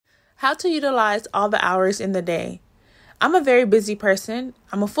How to utilize all the hours in the day. I'm a very busy person.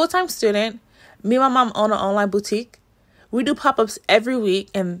 I'm a full-time student. Me and my mom own an online boutique. We do pop-ups every week,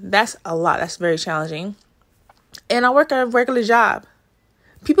 and that's a lot. That's very challenging. And I work a regular job.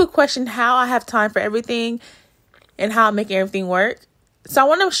 People question how I have time for everything and how I'm making everything work. So I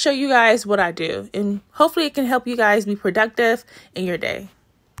want to show you guys what I do, and hopefully it can help you guys be productive in your day.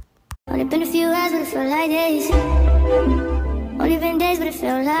 Only been a few hours, but it felt like days. Only been days, but it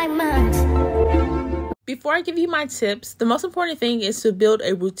felt like months. Before I give you my tips, the most important thing is to build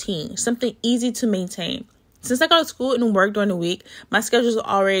a routine, something easy to maintain. Since I go to school and work during the week, my schedule is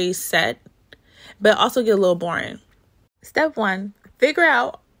already set, but also get a little boring. Step 1, figure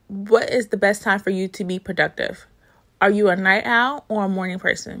out what is the best time for you to be productive. Are you a night owl or a morning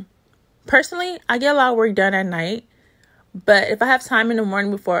person? Personally, I get a lot of work done at night, but if I have time in the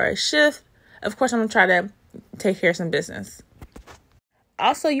morning before a shift, of course I'm going to try to take care of some business.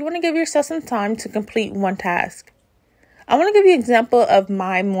 Also, you want to give yourself some time to complete one task. I want to give you an example of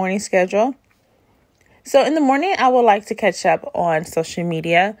my morning schedule. So in the morning, I would like to catch up on social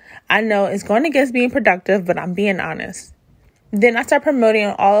media. I know it's going against being productive, but I'm being honest. Then I start promoting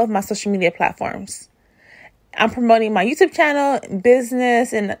on all of my social media platforms. I'm promoting my YouTube channel,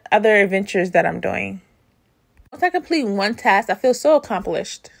 business, and other adventures that I'm doing. Once I complete one task, I feel so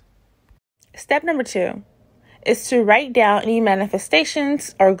accomplished. Step number 2 is to write down any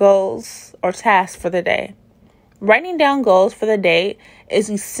manifestations or goals or tasks for the day. Writing down goals for the day is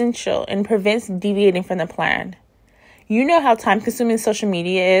essential and prevents deviating from the plan. You know how time-consuming social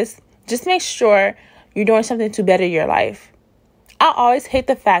media is. Just make sure you're doing something to better your life. I always hate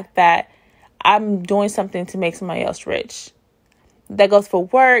the fact that I'm doing something to make somebody else rich. That goes for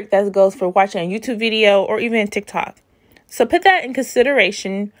work, that goes for watching a YouTube video, or even TikTok. So put that in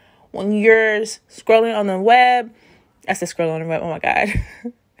consideration when you're scrolling on the web. I said scrolling on the web, oh my God.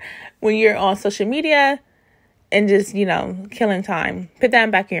 When you're on social media and just, killing time. Put that in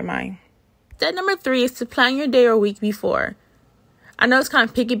the back of your mind. Step number 3 is to plan your day or week before. I know it's kind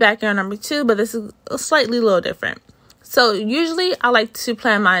of piggybacking on number 2, but this is slightly a little different. So usually I like to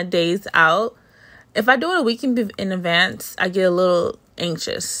plan my days out. If I do it a week in advance, I get a little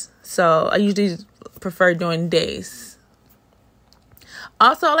anxious. So I usually prefer doing days.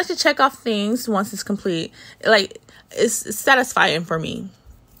 Also, I like to check off things once it's complete. It's satisfying for me.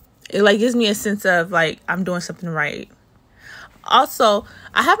 It gives me a sense of I'm doing something right. Also,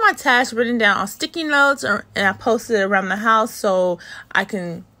 I have my tasks written down on sticky notes and I post it around the house so I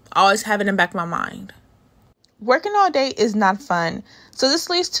can always have it in the back of my mind. Working all day is not fun. So this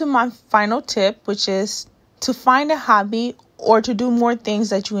leads to my final tip, which is to find a hobby or to do more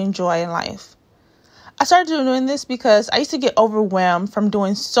things that you enjoy in life. I started doing this because I used to get overwhelmed from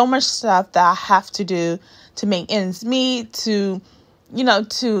doing so much stuff that I have to do to make ends meet, to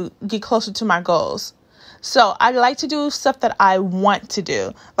get closer to my goals. So I like to do stuff that I want to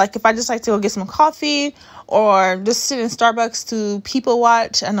do. Like if I just like to go get some coffee or just sit in Starbucks to people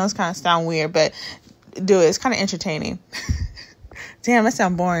watch. I know it's kind of sound weird, but do it. It's kind of entertaining. Damn, that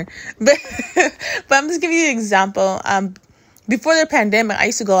sounds boring. But I'm just giving you an example. Before the pandemic, I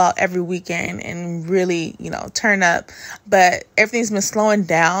used to go out every weekend and really, turn up. But everything's been slowing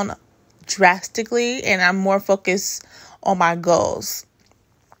down drastically, and I'm more focused on my goals.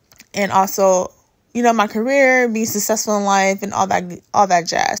 And also, my career, being successful in life, and all that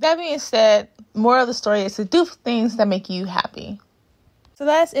jazz. That being said, moral of the story is to do things that make you happy. So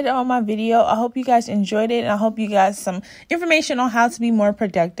that's it on my video. I hope you guys enjoyed it, and I hope you guys some information on how to be more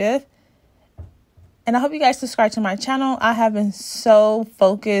productive. And I hope you guys subscribe to my channel. I have been so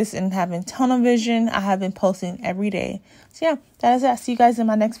focused and having tunnel vision. I have been posting every day. So yeah, that is it. I'll see you guys in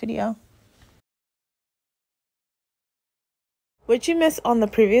my next video. What you missed on the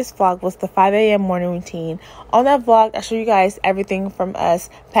previous vlog was the 5 a.m. morning routine. On that vlog, I show you guys everything from us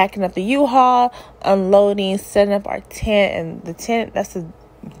packing up the U-Haul, unloading, setting up our tent, and the tent, that's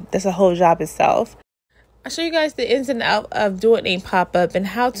a whole job itself. I show you guys the ins and outs of doing a pop-up and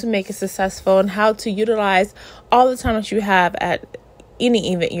how to make it successful and how to utilize all the time that you have at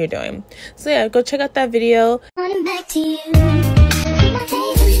any event you're doing. So yeah, go check out that video. Back to you.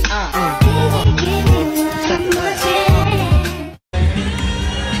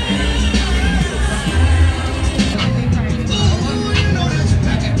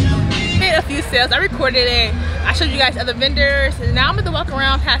 Made a few sales. I recorded it. I showed you guys other vendors, and now I'm going to walk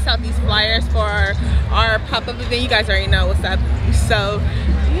around, pass out these flyers for our pop-up event. You guys already know what's up. So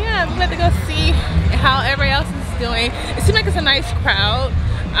yeah, I'm going to go see how everybody else is doing. It seems like it's a nice crowd.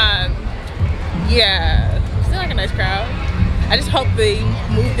 Yeah, it seems like a nice crowd. I just hope they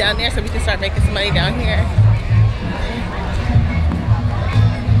move down there so we can start making some money down here.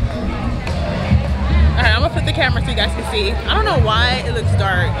 the camera so you guys can see. I don't know why it looks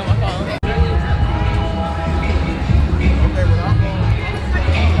dark on my phone.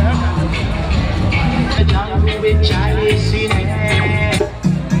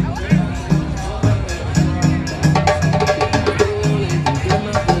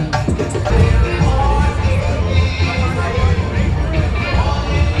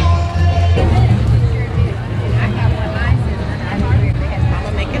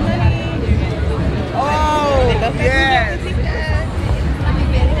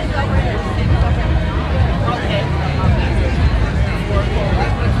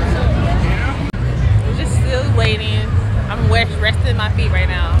 Resting my feet right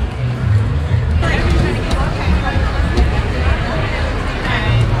now.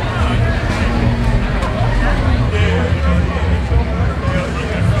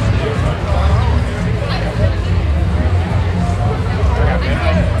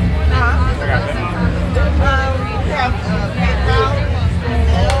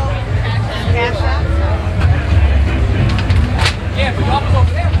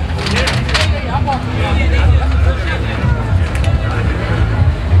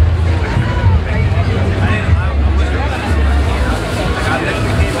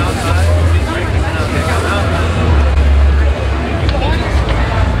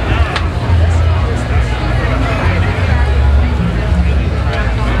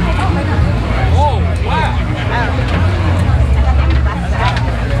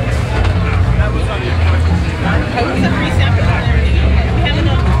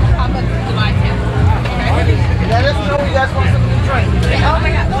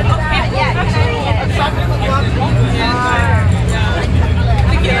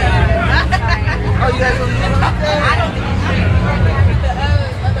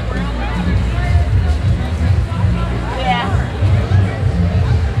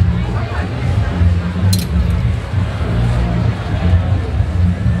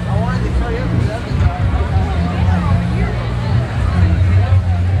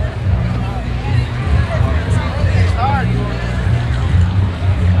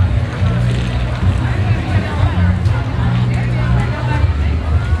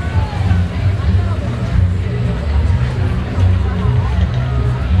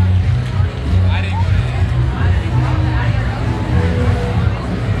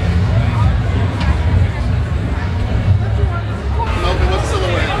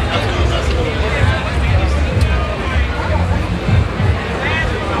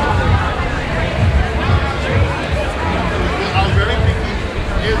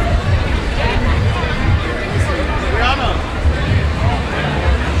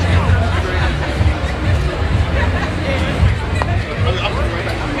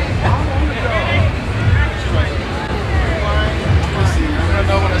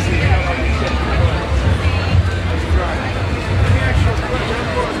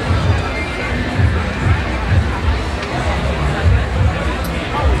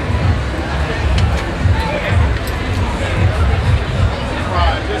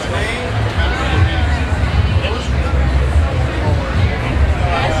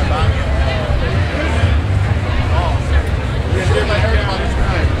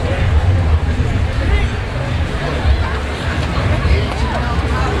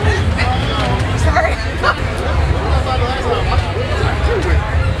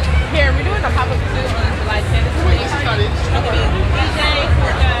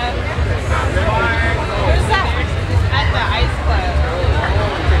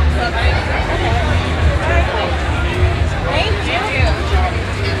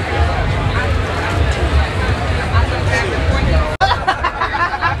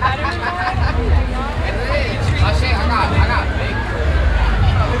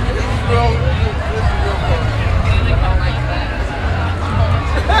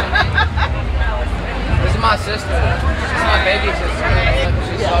 my sister. She's my baby sister.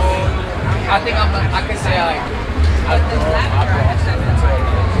 She's so. I think I could say like.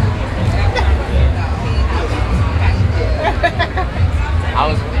 I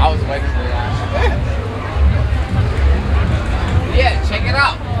was waiting for that. Yeah, check it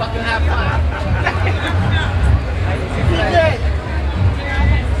out. Fucking have fun.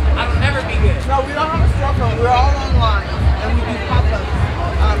 I'll never be good. No, we don't have a storefront. We're all online, and we do pop-ups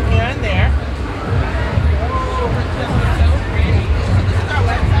here and there.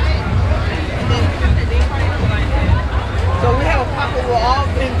 So we have a pop-up with all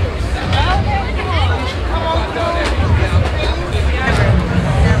vendors. Okay, come on.